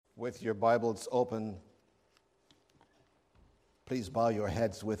With your Bibles open, please bow your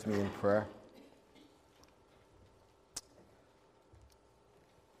heads with me in prayer.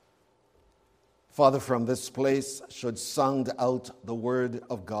 Father, from this place should sound out the word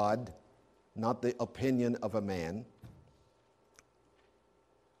of God, not the opinion of a man.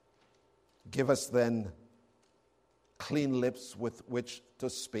 Give us then clean lips with which to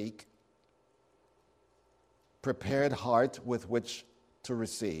speak, prepared heart with which to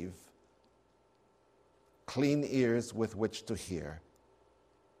receive, clean ears with which to hear.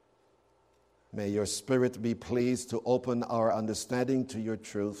 May your Spirit be pleased to open our understanding to your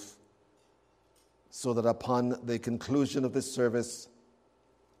truth, so that upon the conclusion of this service,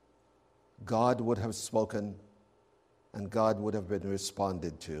 God would have spoken and God would have been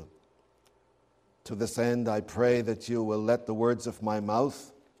responded to. To this end, I pray that you will let the words of my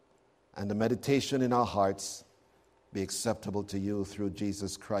mouth and the meditation in our hearts be acceptable to you through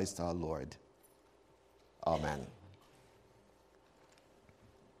Jesus Christ our Lord. Amen.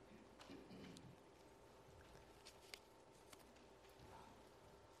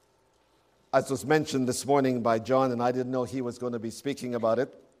 As was mentioned this morning by John, and I didn't know he was going to be speaking about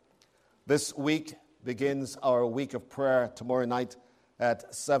it, this week begins our week of prayer tomorrow night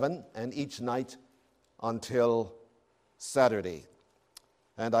at 7, and each night until Saturday.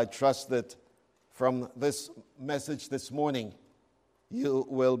 And I trust that from this message this morning, you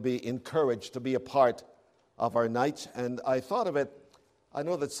will be encouraged to be a part of our night. And I thought of it, I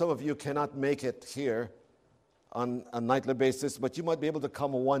know that some of you cannot make it here on a nightly basis, but you might be able to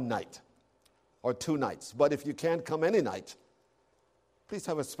come one night or 2 nights. But if you can't come any night, please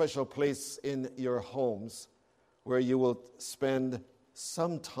have a special place in your homes where you will spend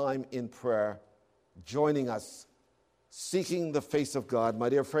some time in prayer, joining us, seeking the face of God. My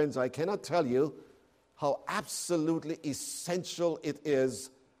dear friends, I cannot tell you how absolutely essential it is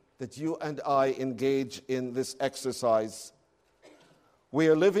that you and I engage in this exercise. We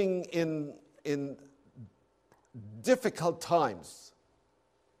are living in difficult times.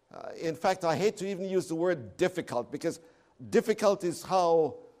 In fact, I hate to even use the word difficult, because difficult is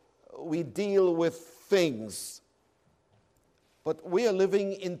how we deal with things. But we are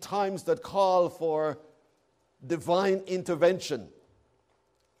living in times that call for divine intervention.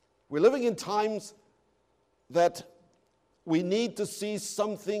 We're living in times that we need to see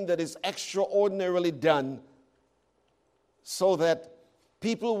something that is extraordinarily done, so that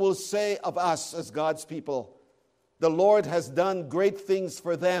people will say of us as God's people, the Lord has done great things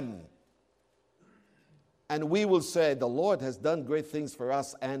for them. And we will say, the Lord has done great things for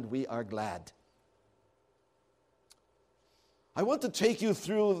us, and we are glad. I want to take you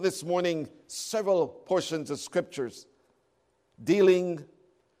through this morning several portions of scriptures dealing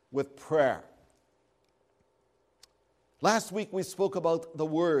with prayer. Last week we spoke about the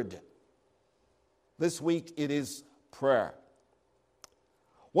word. This week it is prayer.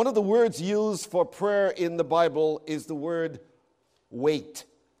 One of the words used for prayer in the Bible is the word wait.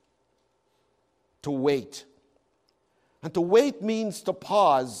 To wait. And to wait means to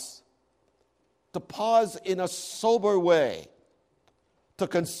pause in a sober way, to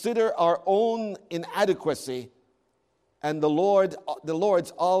consider our own inadequacy and the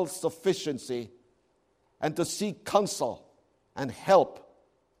Lord's all-sufficiency, and to seek counsel and help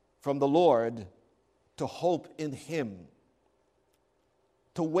from the Lord, to hope in Him.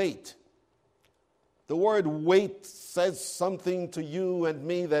 To wait. The word wait says something to you and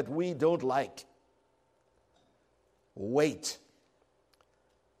me that we don't like. Wait.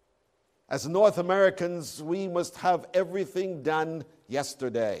 As North Americans, we must have everything done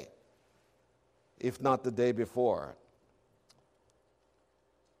yesterday, if not the day before.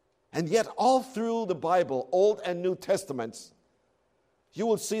 And yet, all through the Bible, Old and New Testaments, you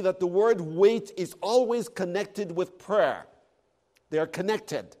will see that the word wait is always connected with prayer. They are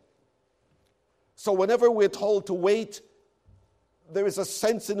connected. So whenever we're told to wait, there is a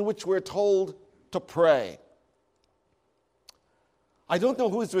sense in which we're told to pray. I don't know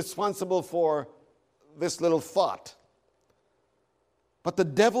who is responsible for this little thought, but the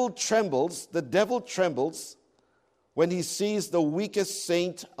devil trembles when he sees the weakest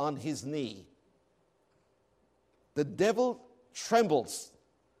saint on his knee. The devil trembles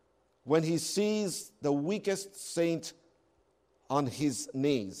when he sees the weakest saint on his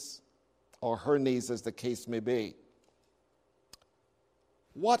knees, or her knees as the case may be.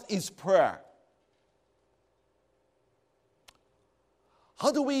 What is prayer?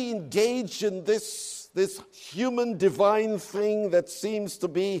 How do we engage in this human divine thing that seems to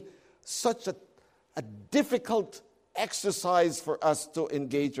be such a difficult exercise for us to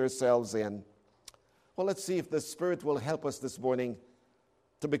engage ourselves in? Well, let's see if the Spirit will help us this morning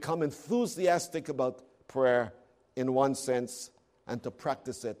to become enthusiastic about prayer in one sense and to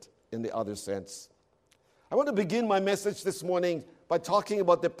practice it in the other sense. I want to begin my message this morning by talking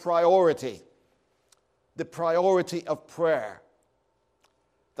about the priority of prayer.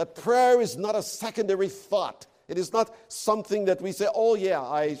 That prayer is not a secondary thought. It is not something that we say, oh yeah,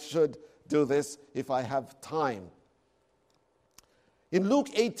 I should do this if I have time. In Luke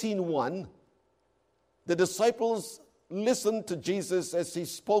 18:1, the disciples listened to Jesus as he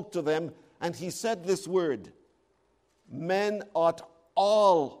spoke to them, and he said this word: men ought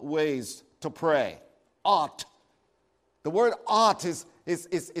always to pray. Ought. The word ought is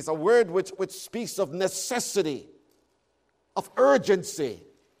a word which speaks of necessity, of urgency.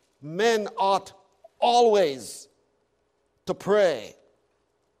 Men ought always to pray.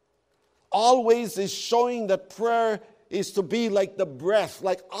 Always is showing that prayer is to be like the breath,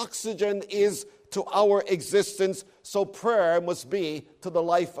 like oxygen is to our existence, so prayer must be to the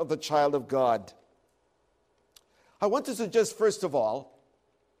life of the child of God. I want to suggest, first of all,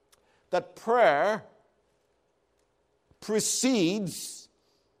 that prayer precedes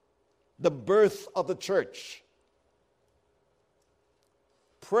the birth of the church.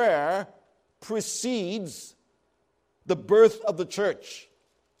 Prayer precedes the birth of the church.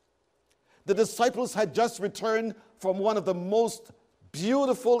 The disciples had just returned from one of the most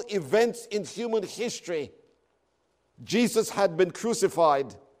beautiful events in human history. Jesus had been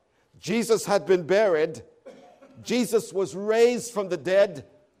crucified. Jesus had been buried. Jesus was raised from the dead.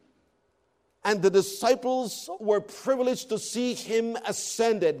 And the disciples were privileged to see him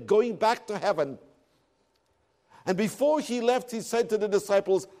ascended, going back to heaven. And before he left, he said to the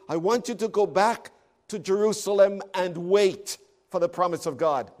disciples, I want you to go back to Jerusalem and wait for the promise of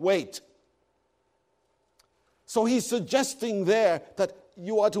God. Wait. So he's suggesting there that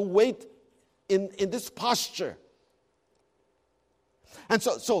you are to wait in this posture. And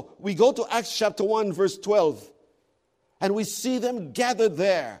so we go to Acts chapter 1, verse 12, and we see them gathered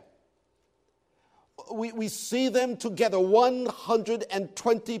there. We see them together,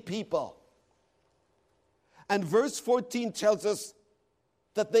 120 people. And verse 14 tells us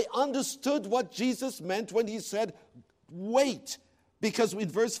that they understood what Jesus meant when he said, wait. Because in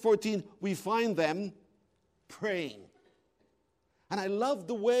verse 14, we find them praying. And I love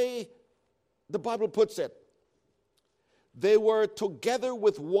the way the Bible puts it. They were together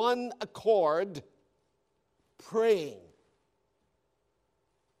with one accord, praying.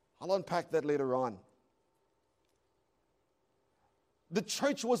 I'll unpack that later on. The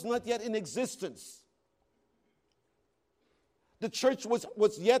church was not yet in existence. The church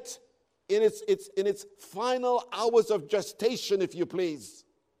was yet in its final hours of gestation, if you please.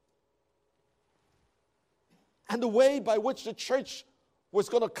 And the way by which the church was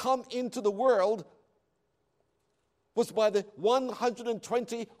going to come into the world was by the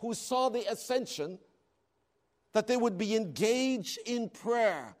 120 who saw the ascension, that they would be engaged in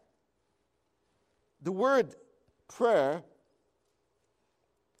prayer. The word prayer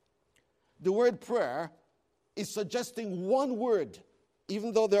is suggesting one word,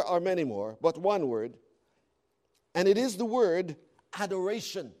 even though there are many more, but one word. And it is the word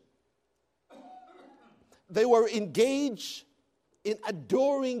adoration. They were engaged in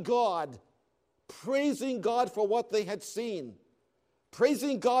adoring God, praising God for what they had seen,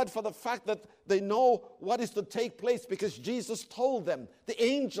 praising God for the fact that they know what is to take place because Jesus told them, the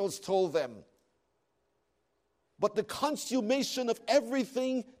angels told them. But the consummation of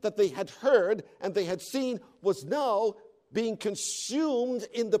everything that they had heard and they had seen was now being consumed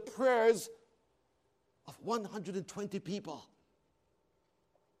in the prayers of 120 people.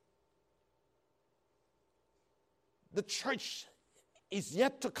 The church is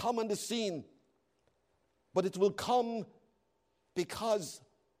yet to come on the scene, but it will come because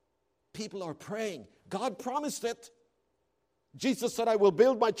people are praying. God promised it. Jesus said, I will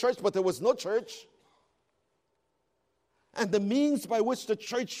build my church, but there was no church. And the means by which the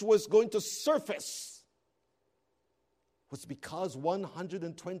church was going to surface was because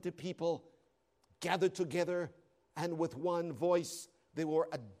 120 people gathered together and with one voice, they were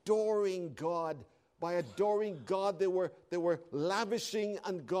adoring God. By adoring God, they were lavishing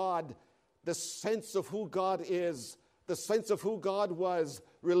on God the sense of who God is, the sense of who God was,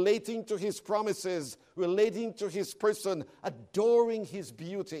 relating to his promises, relating to his person, adoring his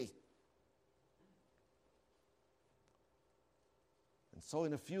beauty. And so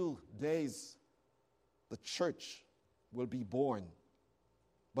in a few days, the church will be born.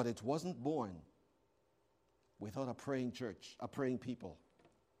 But it wasn't born without a praying church, a praying people.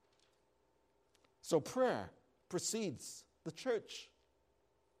 So prayer precedes the church.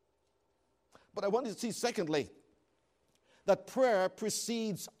 But I want you to see, secondly, that prayer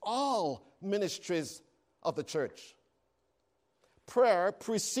precedes all ministries of the church. Prayer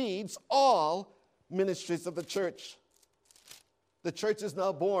precedes all ministries of the church. The church is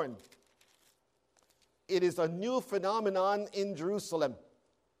now born. It is a new phenomenon in Jerusalem.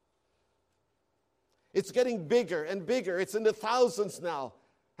 It's getting bigger and bigger. It's in the thousands now.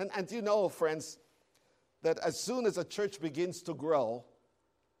 And you know, friends, that as soon as a church begins to grow,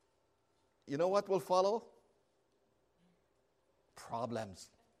 you know what will follow? Problems.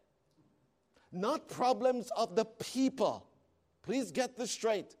 Not problems of the people. Please get this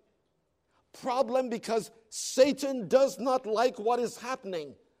straight. Problem because Satan does not like what is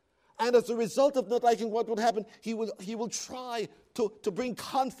happening. And as a result of not liking what would happen, he will try to bring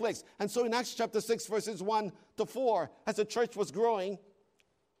conflicts. And so in Acts chapter 6, verses 1 to 4, as the church was growing,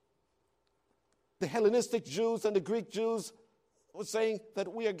 the Hellenistic Jews and the Greek Jews were saying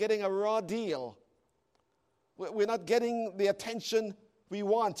that we are getting a raw deal. We're not getting the attention we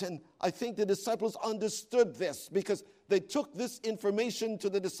want. And I think the disciples understood this because they took this information to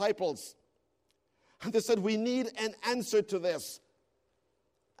the disciples. And they said, we need an answer to this.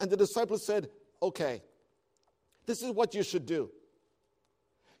 And the disciples said, okay, this is what you should do.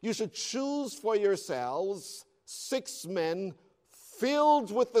 You should choose for yourselves 6 men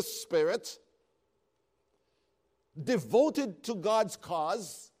filled with the Spirit, devoted to God's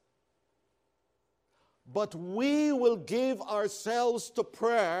cause, but we will give ourselves to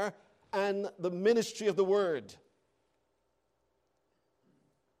prayer and the ministry of the word.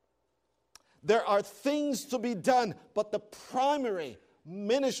 There are things to be done, but the primary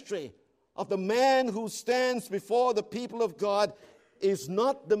ministry of the man who stands before the people of God is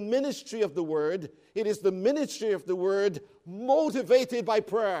not the ministry of the word. It is the ministry of the word motivated by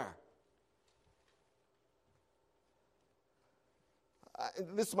prayer.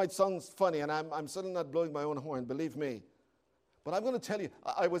 This might sound funny, and I'm certainly not blowing my own horn, believe me. But I'm going to tell you,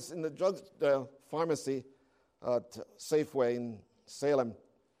 I was in the drug pharmacy at Safeway in Salem.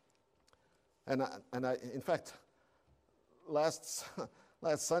 And I, in fact, last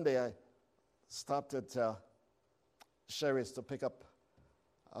Sunday I stopped at Sherry's to pick up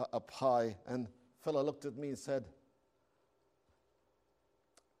a pie, and a fellow looked at me and said,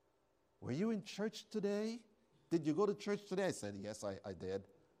 "Were you in church today? Did you go to church today?" I said, "Yes, I did."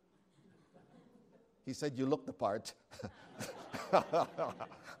 He said, "You look the part."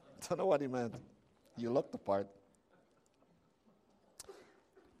 Don't know what he meant. You look the part.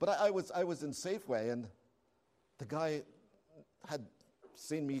 But I was in Safeway, and the guy had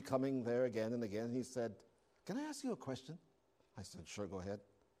seen me coming there again and again. He said, "Can I ask you a question?" I said, "Sure, go ahead."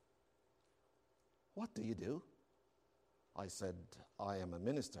 "What do you do?" I said, "I am a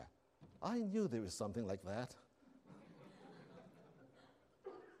minister." I knew there was something like that.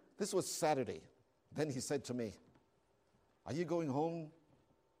 This was Saturday. Then he said to me, "Are you going home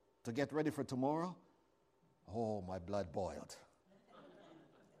to get ready for tomorrow?" Oh, my blood boiled.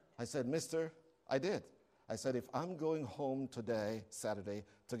 I said, "Mister," I did. I said, "If I'm going home today, Saturday,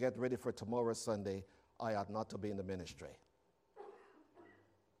 to get ready for tomorrow, Sunday, I ought not to be in the ministry."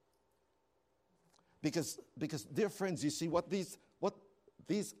 Because dear friends, you see what these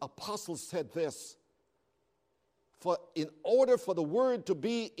apostles said this. For in order for the word to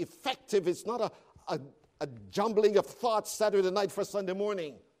be effective, it's not a jumbling of thoughts Saturday night for Sunday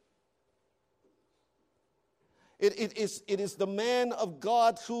morning. It is the man of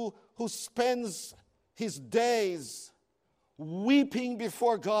God who spends his days weeping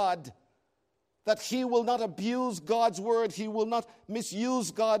before God that he will not abuse God's word. He will not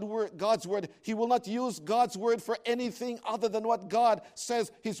misuse God's word. He will not use God's word for anything other than what God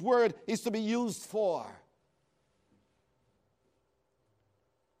says his word is to be used for.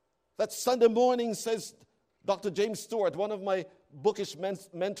 That Sunday morning, says Dr. James Stewart, one of my bookish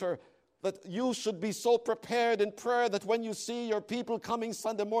mentor, that you should be so prepared in prayer that when you see your people coming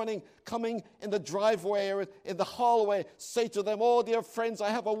Sunday morning, coming in the driveway or in the hallway, say to them, "Oh, dear friends, I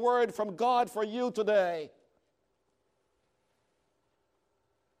have a word from God for you today.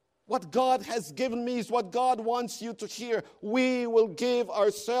 What God has given me is what God wants you to hear. We will give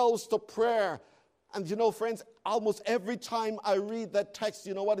ourselves to prayer." And you know, friends, almost every time I read that text,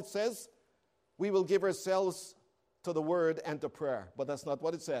 you know what it says? We will give ourselves to the word and to prayer. But that's not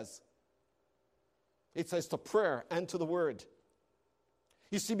what it says. It says to prayer and to the word.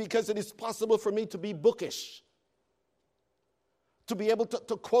 You see, because it is possible for me to be bookish, to be able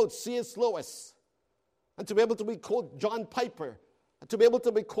to quote C.S. Lewis, and to be able to quote John Piper, and to be able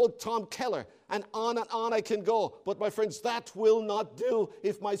to quote Tom Keller, and on I can go. But my friends, that will not do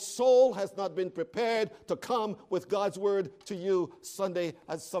if my soul has not been prepared to come with God's word to you Sunday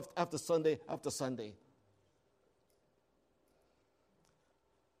after Sunday after Sunday.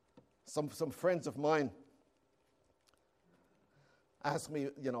 some friends of mine asked me,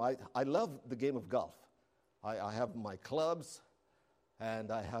 I love the game of golf. I have my clubs,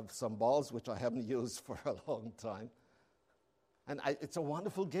 and I have some balls which I haven't used for a long time. And it's a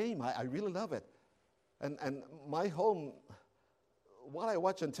wonderful game. I really love it. And my home, what I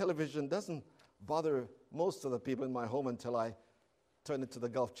watch on television doesn't bother most of the people in my home until I turn it to the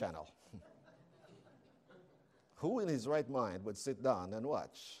Golf Channel. Who in his right mind would sit down and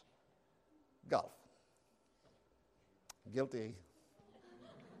watch golf? Guilty.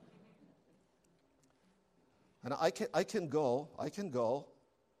 And I can go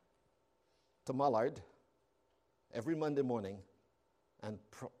to Mullard every Monday morning and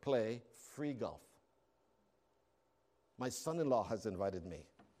play free golf. My son-in-law has invited me.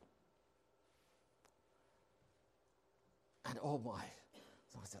 And oh my.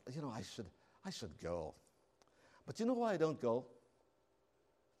 So I said, I should go. But you know why I don't go?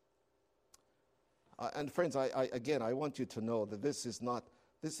 And friends, I want you to know that this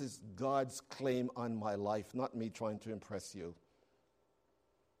is God's claim on my life, not me trying to impress you.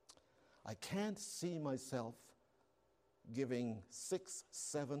 I can't see myself giving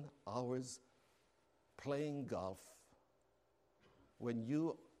 6-7 hours playing golf when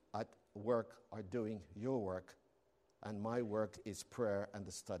you at work are doing your work and my work is prayer and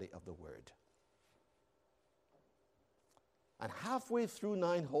the study of the Word. And halfway through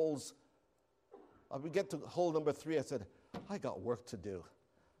 9 holes, we get to hole number 3, I said, I got work to do.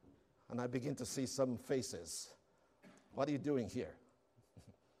 And I begin to see some faces. What are you doing here?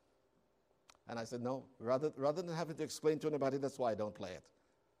 And I said, no, rather than having to explain to anybody, that's why I don't play it.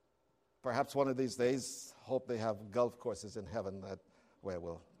 Perhaps one of these days, hope they have golf courses in heaven that way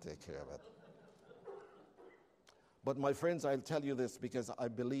we'll take care of it. But my friends, I'll tell you this because I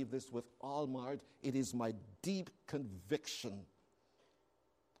believe this with all my heart. It is my deep conviction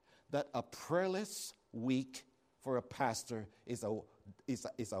that a prayerless week for a pastor is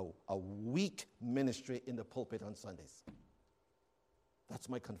a weak ministry in the pulpit on Sundays. That's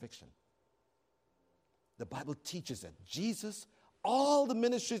my conviction. The Bible teaches it. Jesus, all the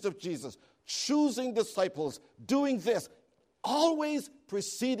ministries of Jesus, choosing disciples, doing this, always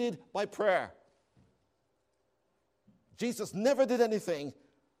preceded by prayer. Jesus never did anything,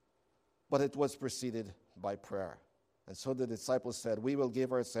 but it was preceded by prayer. And so the disciples said, we will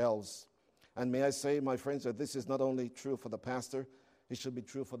give ourselves. And may I say, my friends, that this is not only true for the pastor, it should be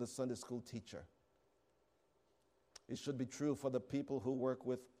true for the Sunday school teacher. It should be true for the people who work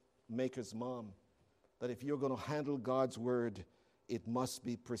with Maker's mom, that if you're going to handle God's word, it must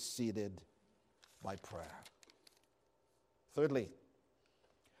be preceded by prayer. Thirdly,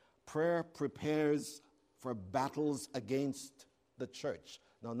 prayer prepares for battles against the church.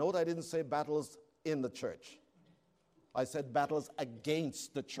 Now, note I didn't say battles in the church. I said battles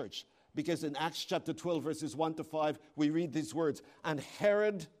against the church. Because in Acts chapter 12, verses 1 to 5, we read these words. And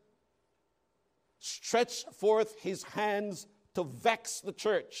Herod stretched forth his hands to vex the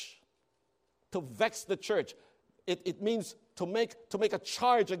church. To vex the church. It means to make a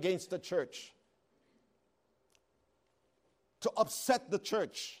charge against the church. To upset the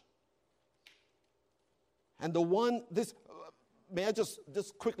church. And may I just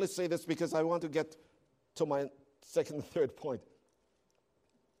quickly say this because I want to get to my second and third point.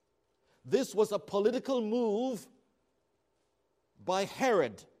 This was a political move by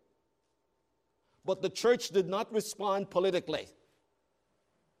Herod, but the church did not respond politically.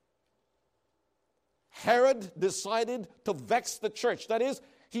 Herod decided to vex the church. That is,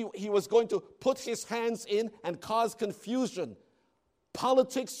 he was going to put his hands in and cause confusion.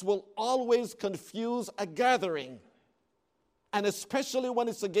 Politics will always confuse a gathering, and especially when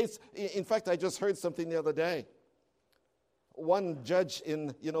it's against. In fact, I just heard something the other day. One judge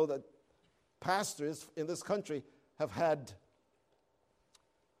the pastors in this country have had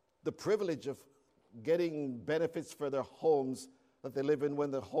the privilege of getting benefits for their homes that they live in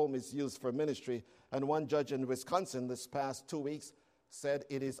when the home is used for ministry. And one judge in Wisconsin this past 2 weeks said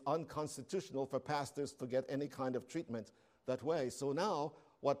it is unconstitutional for pastors to get any kind of treatment that way. So now,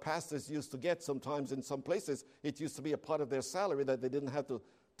 what pastors used to get sometimes in some places, it used to be a part of their salary that they didn't have to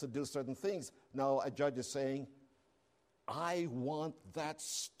do certain things. Now a judge is saying, I want that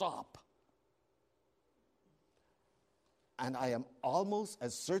stop. And I am almost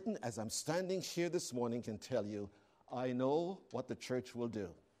as certain as I'm standing here this morning can tell you, I know what the church will do.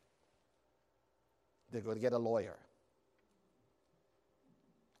 They're going to get a lawyer.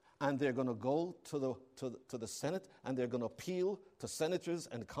 And they're going to go to the Senate, and they're going to appeal to senators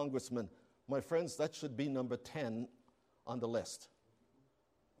and congressmen. My friends, that should be number 10 on the list.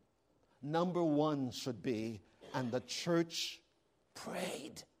 Number 1 should be, and the church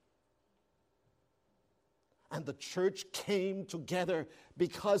prayed. and the church came together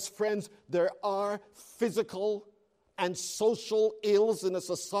because, friends, there are physical and social ills in a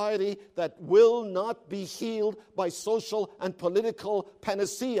society that will not be healed by social and political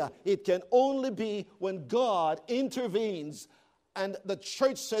panacea. It can only be when God intervenes. And the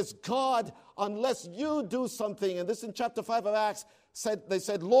church says, God, unless you do something, and this in chapter 5 of Acts, they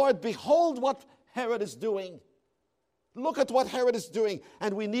said, Lord, behold what Herod is doing. Look at what Herod is doing.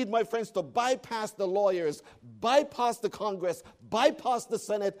 And we need, my friends, to bypass the lawyers, bypass the Congress, bypass the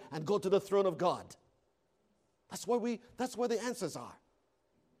Senate, and go to the throne of God. That's where the answers are.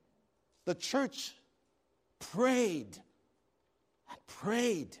 The church prayed and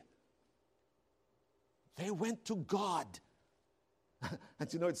prayed. They went to God.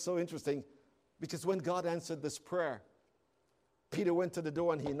 And you know, it's so interesting because when God answered this prayer, Peter went to the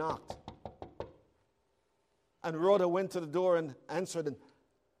door and he knocked. And Rhoda went to the door and answered. And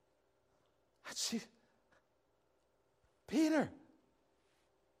she, Peter.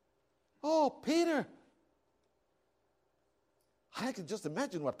 Oh, Peter. I can just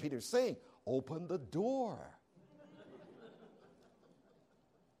imagine what Peter's saying. Open the door.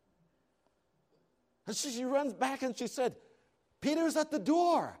 And she runs back and she said, Peter's at the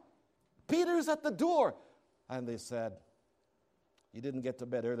door. Peter's at the door. And they said, you didn't get to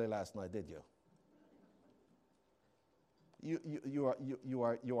bed early last night, did you? You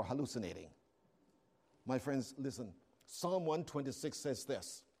are hallucinating. My friends, listen. Psalm 126 says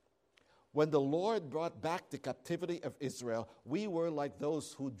this. When the Lord brought back the captivity of Israel, we were like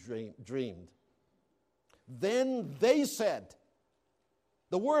those who dreamed. Then they said,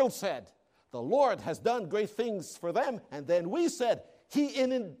 the world said, the Lord has done great things for them. And then we said, He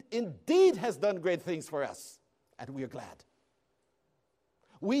indeed has done great things for us. And we are glad.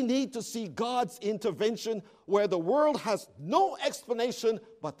 We need to see God's intervention where the world has no explanation,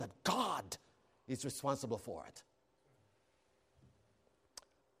 but that God is responsible for it.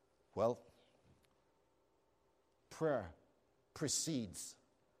 Well, prayer precedes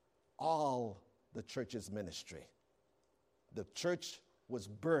all the church's ministry. The church was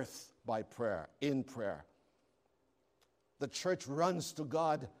birthed by prayer, in prayer. The church runs to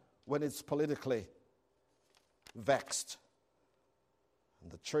God when it's politically vexed.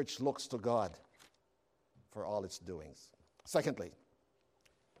 And the church looks to God for all its doings. Secondly,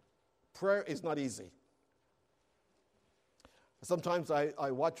 prayer is not easy. Sometimes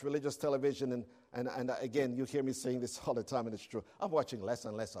I watch religious television, and again, you hear me saying this all the time, and it's true. I'm watching less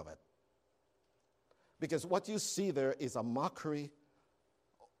and less of it. Because what you see there is a mockery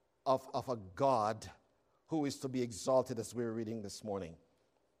of a God who is to be exalted, as we were reading this morning.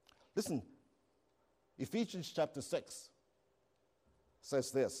 Listen, Ephesians chapter 6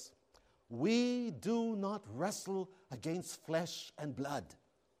 says this. We do not wrestle against flesh and blood.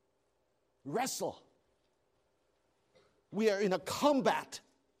 Wrestle. We are in a combat.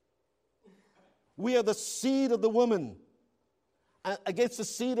 We are the seed of the woman against the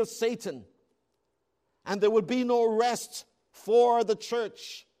seed of Satan. And there will be no rest for the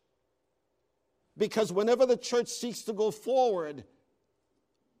church. Because whenever the church seeks to go forward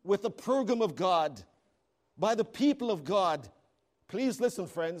with the program of God, by the people of God, please listen,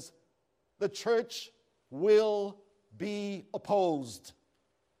 friends, the church will be opposed.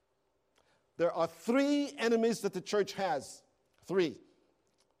 There are three enemies that the church has. Three.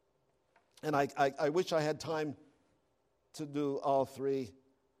 And I wish I had time to do all three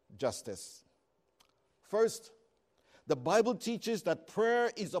justice. First, the Bible teaches that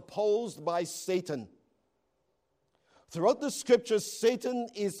prayer is opposed by Satan. Throughout the scriptures, Satan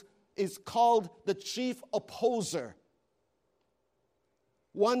is called the chief opposer.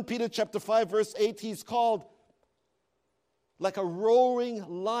 1 Peter chapter 5, verse 8, he's called like a roaring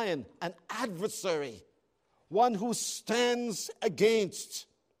lion, an adversary, one who stands against.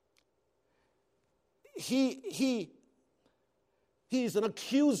 He is an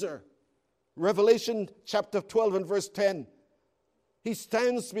accuser. Revelation chapter 12 and verse 10. He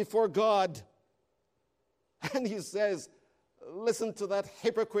stands before God and he says, listen to that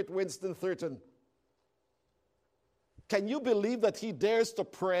hypocrite Winston Thurton. Can you believe that he dares to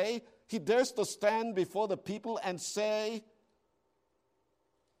pray? He dares to stand before the people and say,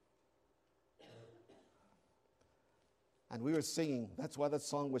 and we were singing, that's why that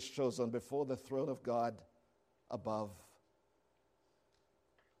song was chosen, before the throne of God above.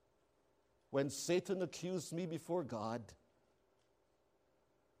 When Satan accused me before God,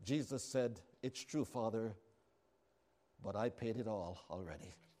 Jesus said, it's true, Father, but I paid it all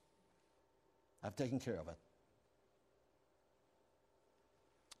already. I've taken care of it.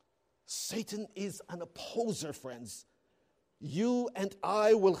 Satan is an opposer, friends. You and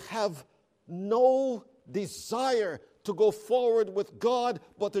I will have no desire to go forward with God,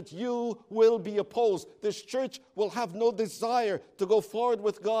 but that you will be opposed. This church will have no desire to go forward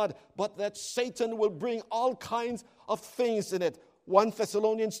with God, but that Satan will bring all kinds of things in it. 1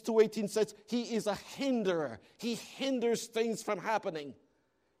 Thessalonians 2:18 says, he is a hinderer. He hinders things from happening.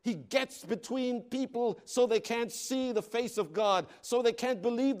 He gets between people so they can't see the face of God, so they can't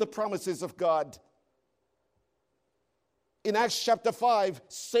believe the promises of God. In Acts chapter 5,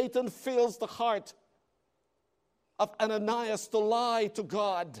 Satan fills the heart of Ananias to lie to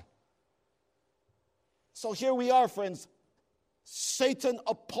God. So here we are, friends. Satan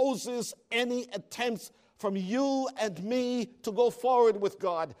opposes any attempts from you and me to go forward with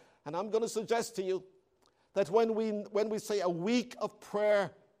God. And I'm going to suggest to you that when we say a week of prayer,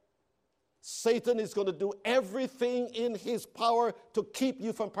 Satan is going to do everything in his power to keep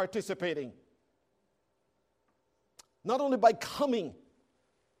you from participating. Not only by coming.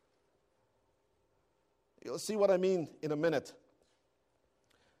 You'll see what I mean in a minute.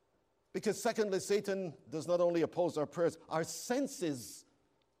 Because secondly, Satan does not only oppose our prayers, our senses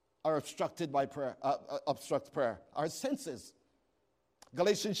are obstructed by prayer, obstruct prayer. Our senses.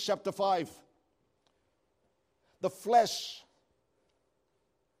 Galatians chapter 5. The flesh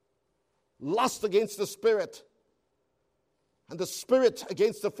lusts against the spirit, and the spirit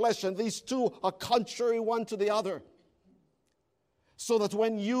against the flesh, and these two are contrary one to the other. So that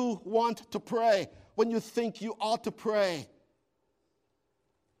when you want to pray, when you think you ought to pray,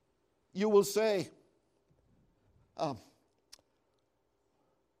 you will say,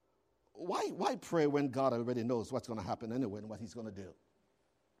 why pray when God already knows what's going to happen anyway and what he's going to do?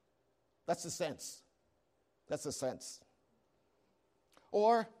 That's the sense. That's the sense.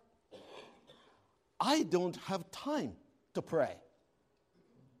 Or, I don't have time to pray.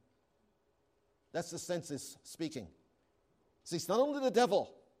 That's the senses speaking. See, it's not only the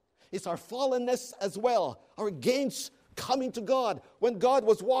devil, it's our fallenness as well, our against coming to God. When God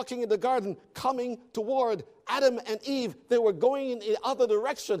was walking in the garden, coming toward Adam and Eve, they were going in the other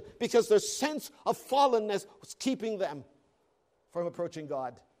direction because their sense of fallenness was keeping them from approaching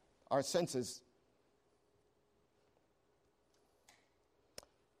God. Our senses.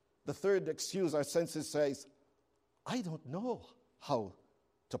 The third excuse our senses says, I don't know how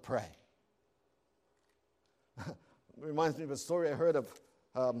to pray. Reminds me of a story I heard of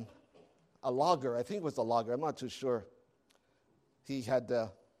a logger. I think it was a logger. I'm not too sure. He had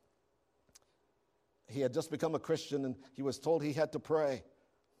just become a Christian, and he was told he had to pray.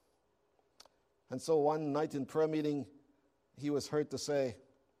 And so one night in prayer meeting, he was heard to say,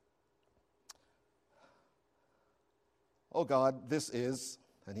 "Oh God, this is,"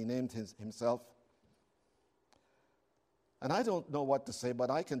 and he named himself. And I don't know what to say,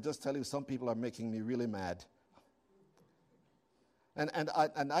 but I can just tell you some people are making me really mad. And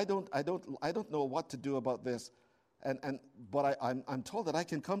I don't know what to do about this. But I'm told that I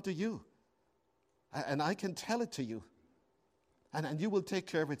can come to you, and I can tell it to you, and you will take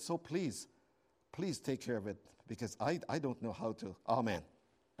care of it. So please take care of it, because I don't know how to. Amen.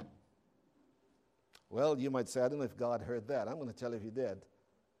 Well, you might say, I don't know if God heard that. I'm going to tell you he did,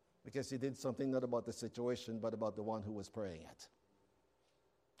 because he did something not about the situation, but about the one who was praying it.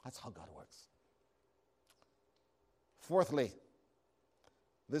 That's how God works. Fourthly,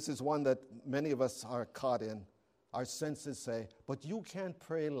 this is one that many of us are caught in. Our senses say, but you can't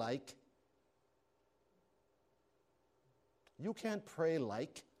pray like. You can't pray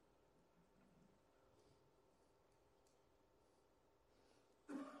like.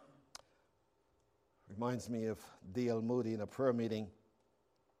 Reminds me of D.L. Moody in a prayer meeting.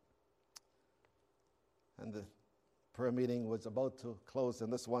 And the prayer meeting was about to close,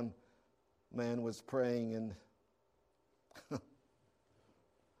 and this one man was praying, and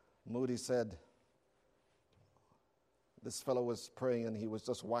Moody said, this fellow was praying and he was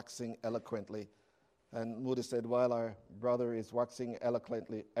just waxing eloquently. And Moody said, while our brother is waxing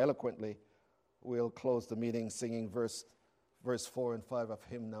eloquently, we'll close the meeting singing verse 4 and 5 of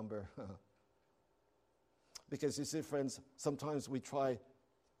hymn number. Because you see, friends, sometimes we try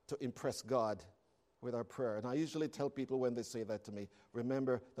to impress God with our prayer. And I usually tell people when they say that to me,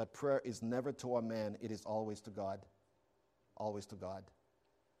 remember that prayer is never to a man, it is always to God. Always to God.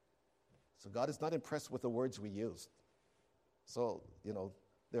 So God is not impressed with the words we use. So,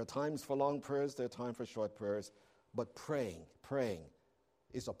 there are times for long prayers, there are times for short prayers, but praying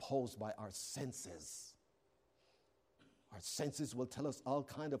is opposed by our senses. Our senses will tell us all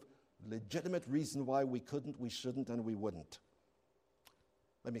kind of legitimate reason why we couldn't, we shouldn't, and we wouldn't.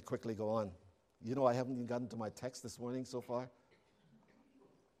 Let me quickly go on. I haven't even gotten to my text this morning so far.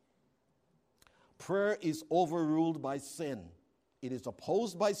 Prayer is overruled by sin. It is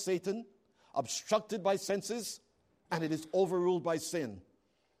opposed by Satan, obstructed by senses, and it is overruled by sin.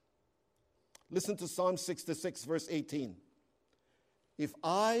 Listen to Psalm 66, verse 18. If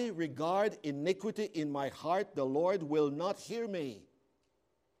I regard iniquity in my heart, the Lord will not hear me.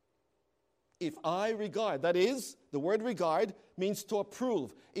 If I regard, that is, the word regard means to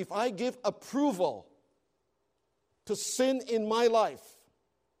approve. If I give approval to sin in my life,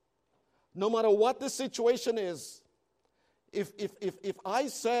 no matter what the situation is, if I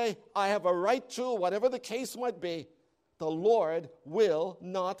say I have a right to, whatever the case might be, the Lord will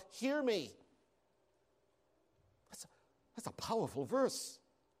not hear me. That's a powerful verse.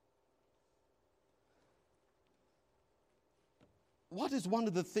 What is one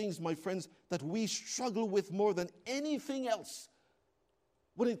of the things, my friends, that we struggle with more than anything else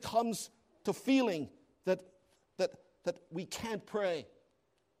when it comes to feeling that we can't pray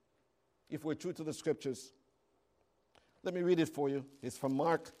if we're true to the Scriptures? Let me read it for you. It's from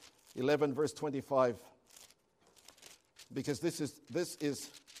Mark 11, verse 25. Because this is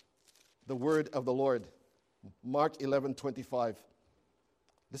the word of the Lord. Mark 11:25.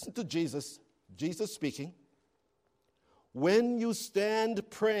 Listen to Jesus. Jesus speaking. When you stand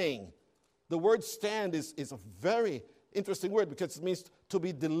praying, the word stand is a very interesting word because it means to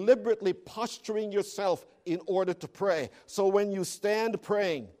be deliberately posturing yourself in order to pray. So when you stand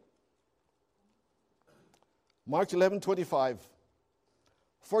praying, Mark 11:25,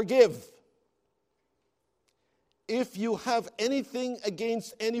 forgive if you have anything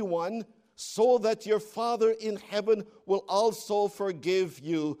against anyone, so that your Father in heaven will also forgive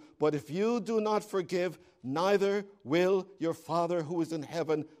you. But if you do not forgive, neither will your Father who is in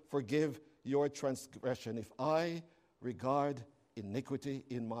heaven forgive your transgression. If I regard iniquity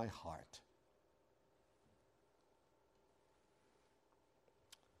in my heart.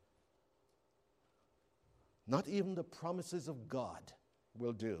 Not even the promises of God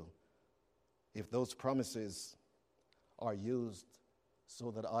will do if those promises are used so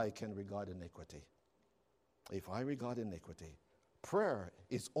that I can regard iniquity. If I regard iniquity, prayer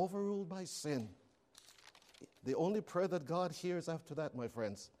is overruled by sin. The only prayer that God hears after that, my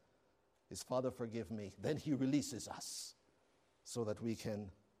friends, is, Father, forgive me. Then he releases us so that we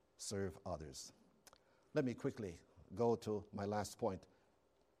can serve others. Let me quickly go to my last point.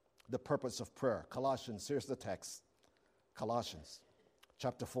 The purpose of prayer. Colossians, here's the text. Colossians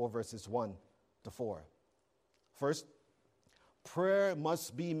chapter 4, verses 1 to 4. First, prayer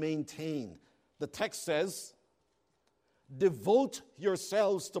must be maintained. The text says, devote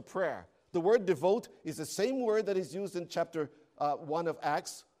yourselves to prayer. The word devote is the same word that is used in chapter 1 of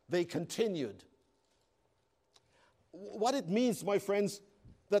Acts. They continued. What it means, my friends,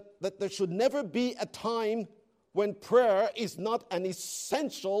 that there should never be a time when prayer is not an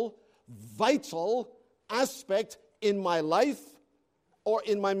essential, vital aspect in my life or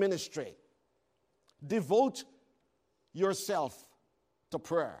in my ministry. Devote yourself to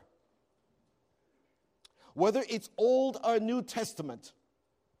prayer. Whether it's Old or New Testament,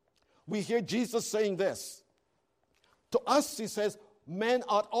 we hear Jesus saying this. To us, he says, men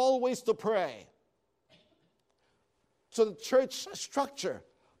ought always to pray. So the church structure,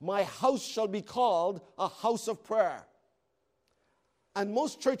 my house shall be called a house of prayer. And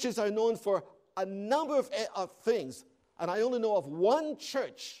most churches are known for a number of things. And I only know of one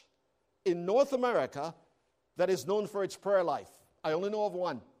church in North America that is known for its prayer life. I only know of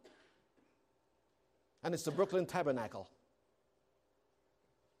one. And it's the Brooklyn Tabernacle.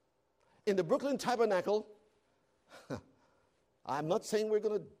 In the Brooklyn Tabernacle, I'm not saying we're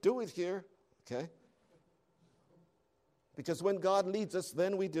going to do it here, okay? Because when God leads us,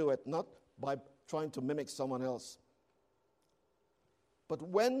 then we do it, not by trying to mimic someone else. But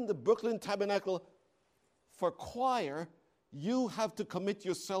when the Brooklyn Tabernacle, for choir, you have to commit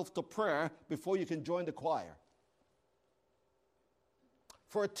yourself to prayer before you can join the choir.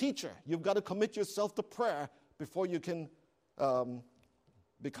 For a teacher, you've got to commit yourself to prayer before you can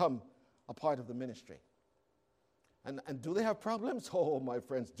become a part of the ministry. And do they have problems? Oh, my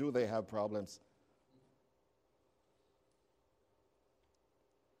friends, do they have problems?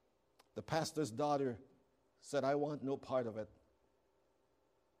 The pastor's daughter said, I want no part of it.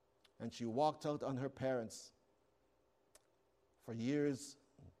 And she walked out on her parents. For years,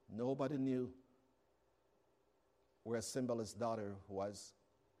 nobody knew where Cymbala's daughter was.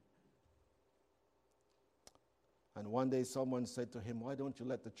 And one day someone said to him, why don't you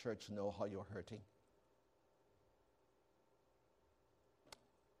let the church know how you're hurting?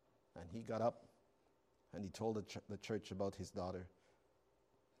 And he got up and he told the church about his daughter.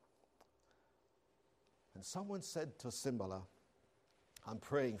 And someone said to Cymbala, I'm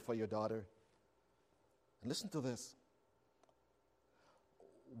praying for your daughter. And listen to this.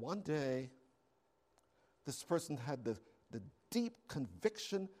 One day, This person had the deep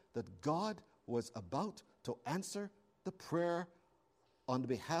conviction that God was about to answer the prayer on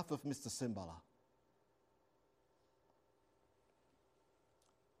behalf of Mr. Simbala.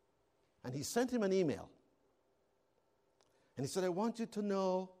 And he sent him an email. And he said, I want you to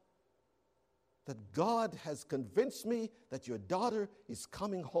know that God has convinced me that your daughter is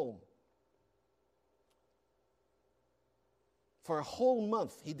coming home. For a whole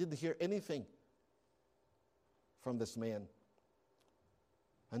month, he didn't hear anything from this man.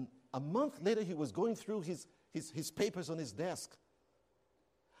 And a month later, he was going through his papers on his desk.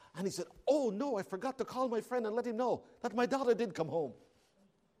 And he said, oh no, I forgot to call my friend and let him know that my daughter did come home.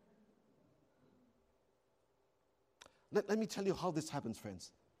 Let me tell you how this happens,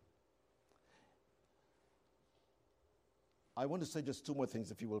 friends. I want to say just two more things,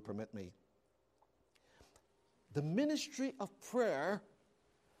 if you will permit me. The ministry of prayer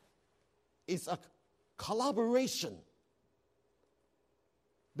is a collaboration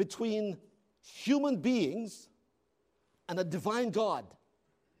between human beings and a divine God.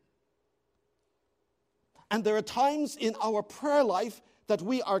 And there are times in our prayer life that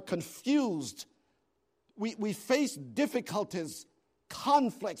we are confused. We face difficulties,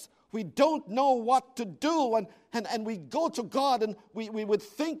 conflicts. We don't know what to do. And we go to God and we would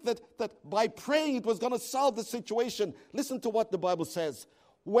think that by praying it was going to solve the situation. Listen to what the Bible says.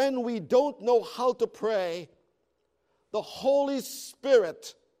 When we don't know how to pray, the Holy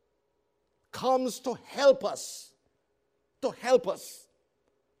Spirit comes to help us. To help us.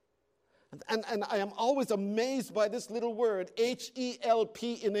 And I am always amazed by this little word,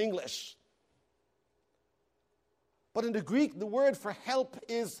 H-E-L-P in English. But in the Greek, the word for help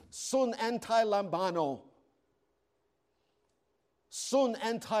is sun anti-lambano. Sun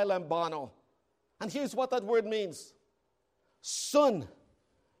anti-lambano. And here's what that word means. Sun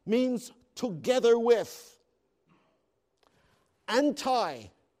means together with. Anti,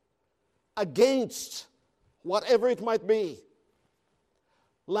 against, whatever it might be.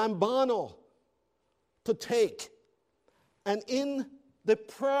 Lambano, to take. And in the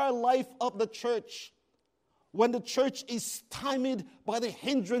prayer life of the church, when the church is stymied by the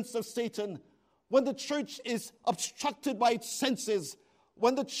hindrance of Satan, when the church is obstructed by its senses,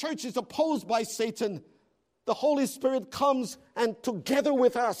 when the church is opposed by Satan, the Holy Spirit comes and together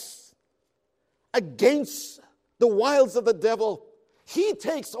with us, against the wiles of the devil, he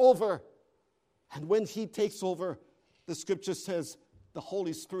takes over. And when he takes over, the scripture says, the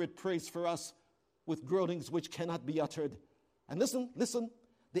Holy Spirit prays for us with groanings which cannot be uttered. And listen,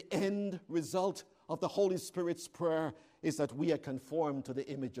 the end result of the Holy Spirit's prayer is that we are conformed to the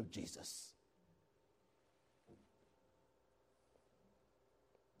image of Jesus.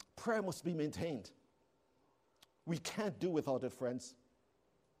 Prayer must be maintained. We can't do without it, friends.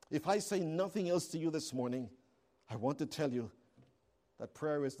 If I say nothing else to you this morning, I want to tell you that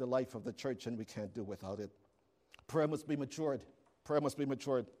prayer is the life of the church and we can't do without it. Prayer must be matured. Prayer must be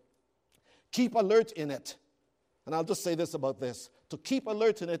matured. Keep alert in it. And I'll just say this about this. To keep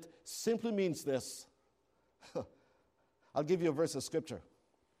alert in it simply means this. I'll give you a verse of scripture.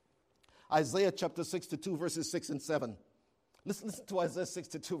 Isaiah chapter 62, verses 6 and 7. Listen to Isaiah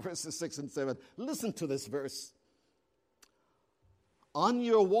 62, verses 6 and 7. Listen to this verse. On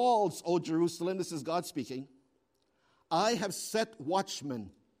your walls, O Jerusalem, this is God speaking, I have set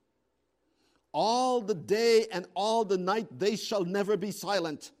watchmen. All the day and all the night they shall never be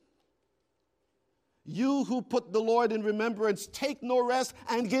silent. You who put the Lord in remembrance, take no rest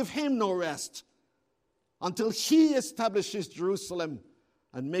and give him no rest until he establishes Jerusalem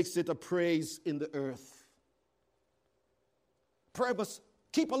and makes it a praise in the earth. Prayer must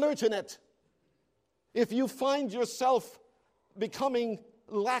keep alert in it. If you find yourself becoming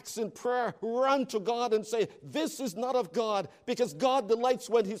lax in prayer, run to God and say, this is not of God, because God delights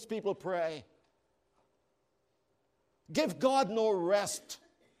when his people pray. Give God no rest.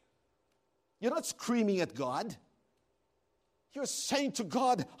 You're not screaming at God. You're saying to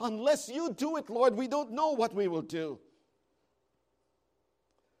God, unless you do it, Lord, we don't know what we will do.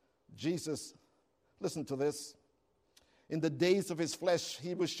 Jesus, listen to this. In the days of his flesh,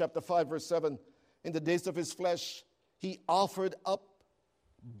 Hebrews chapter 5, verse 7, in the days of his flesh, he offered up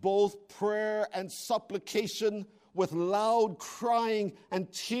both prayer and supplication with loud crying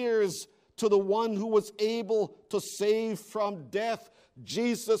and tears to the one who was able to save from death.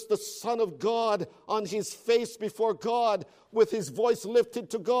 Jesus, the Son of God, on his face before God, with his voice lifted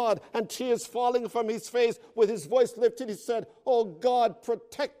to God and tears falling from his face, with his voice lifted, he said, oh God,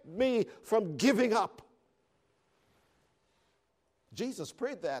 protect me from giving up. Jesus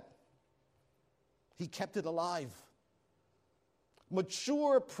prayed that. He kept it alive.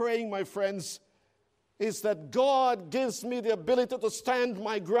 Mature praying, my friends, is that God gives me the ability to stand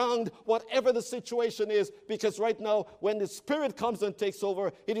my ground, whatever the situation is, because right now, when the Spirit comes and takes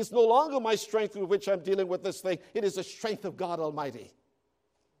over, it is no longer my strength with which I'm dealing with this thing. It is the strength of God Almighty.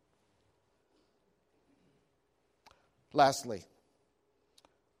 Lastly,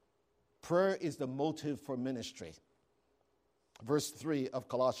 prayer is the motive for ministry. Verse 3 of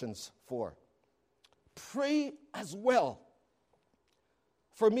Colossians 4. Pray as well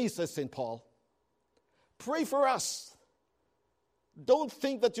for me, says St. Paul. Pray for us. Don't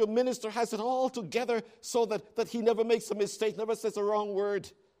think that your minister has it all together so that he never makes a mistake, never says a wrong word.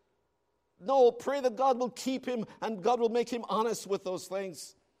 No, pray that God will keep him and God will make him honest with those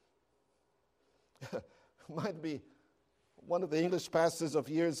things. Might be one of the English pastors of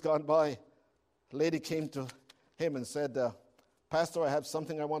years gone by. A lady came to him and said, Pastor, I have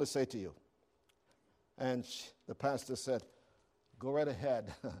something I want to say to you. And the pastor said, go right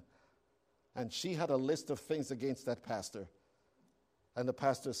ahead. And she had a list of things against that pastor. And the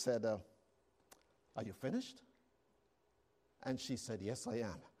pastor said, are you finished? And she said, yes, I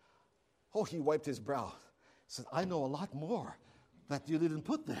am. Oh, he wiped his brow. He said, I know a lot more that you didn't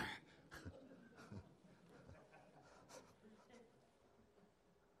put there.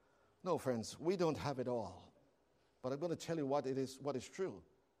 No, friends, we don't have it all. But I'm going to tell you what is true.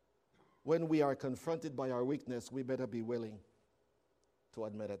 When we are confronted by our weakness, we better be willing to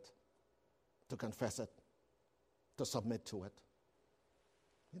admit it, to confess it, to submit to it.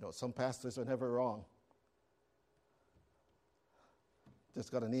 You know, some pastors are never wrong.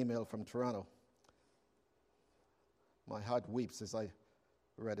 Just got an email from Toronto. My heart weeps as I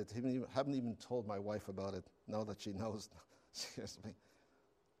read it. Haven't even told my wife about it, now that she knows. Seriously.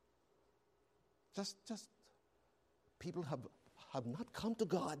 Just people have not come to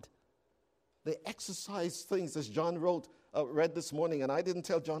God. They exercise things, as John read this morning, and I didn't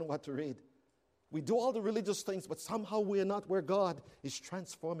tell John what to read. We do all the religious things, but somehow we are not where God is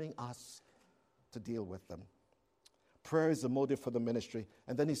transforming us to deal with them. Prayer is the motive for the ministry.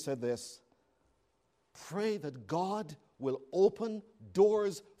 And then he said this, pray that God will open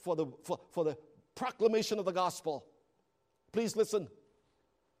doors for the proclamation of the gospel. Please listen.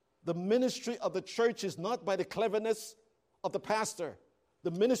 The ministry of the church is not by the cleverness of the pastor. The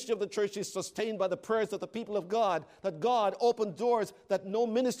ministry of the church is sustained by the prayers of the people of God, that God opened doors that no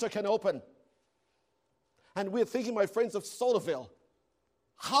minister can open. And we're thinking, my friends, of Somerville.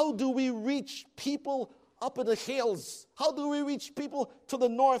 How do we reach people up in the hills? How do we reach people to the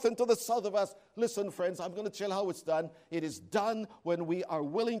north and to the south of us? Listen, friends, I'm going to tell you how it's done. It is done when we are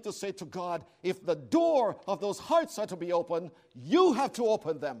willing to say to God, if the door of those hearts are to be open, you have to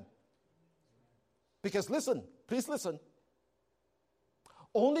open them. Because listen, please listen.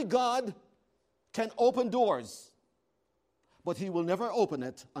 Only God can open doors, but he will never open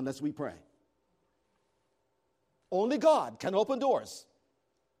it unless we pray. Only God can open doors.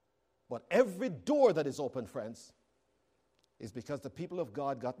 But every door that is open, friends, is because the people of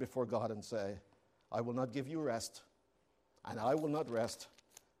God got before God and say, I will not give you rest, and I will not rest,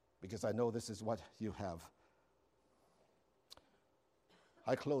 because I know this is what you have.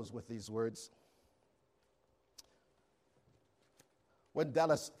 I close with these words. When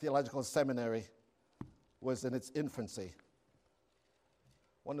Dallas Theological Seminary was in its infancy,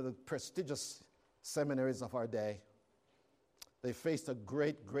 one of the prestigious seminaries of our day, they faced a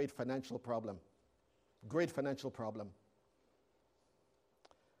great financial problem. Great financial problem.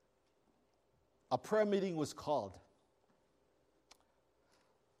 A prayer meeting was called.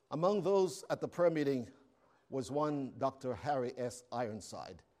 Among those at the prayer meeting was one Dr. Harry S.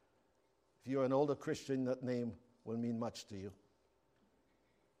 Ironside. If you're an older Christian, that name will mean much to you.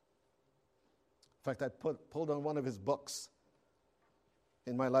 In fact, I pulled on one of his books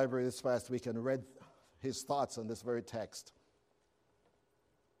in my library this past week and read his thoughts on this very text.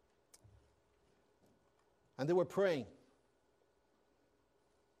 And they were praying.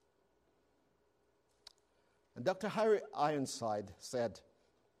 And Dr. Harry Ironside said,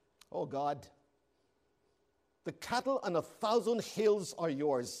 oh God, the cattle on 1,000 hills are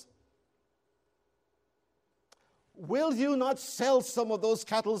yours. Will you not sell some of those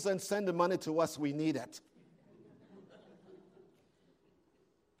cattle and send the money to us? We need it.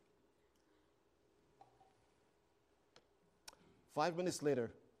 Five minutes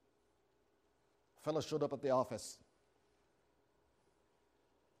later, a fellow showed up at the office.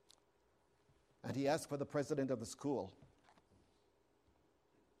 And he asked for the president of the school.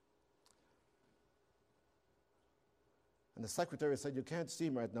 And the secretary said, you can't see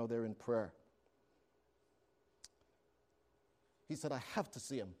him right now, they're in prayer. He said, I have to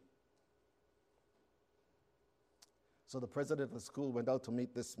see him. So the president of the school went out to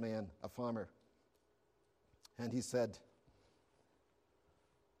meet this man, a farmer. And he said,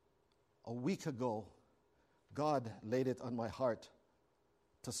 a week ago, God laid it on my heart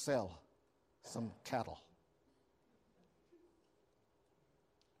to sell some cattle.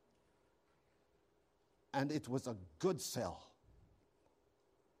 And it was a good sell.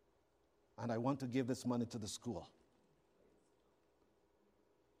 And I want to give this money to the school.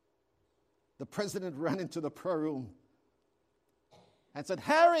 The president ran into the prayer room and said,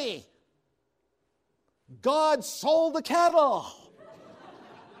 Harry, God sold the cattle.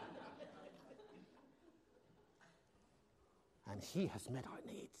 And he has met our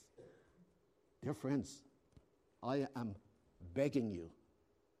needs. Dear friends, I am begging you,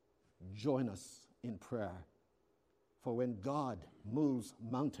 join us in prayer. For when God moves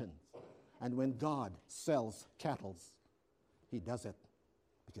mountains and when God sells cattle, he does it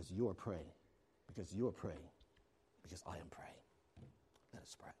because you are praying, because you are praying, because I am praying. Let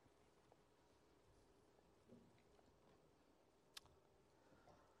us pray.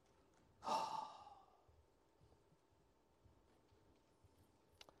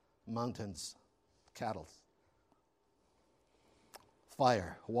 Mountains, cattle,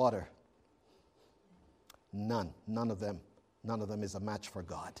 fire, water. None of them is a match for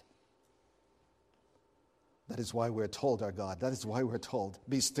God. That is why we're told, our God, that is why we're told,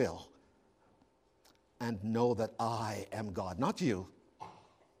 be still and know that I am God, not you.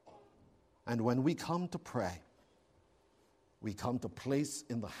 And when we come to pray, we come to place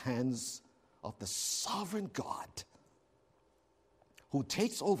in the hands of the sovereign God who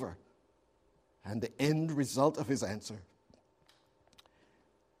takes over, and the end result of his answer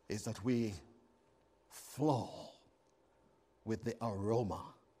is that we flow with the aroma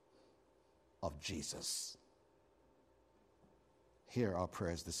of Jesus. Hear our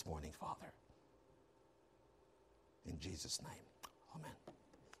prayers this morning, Father. In Jesus' name, amen.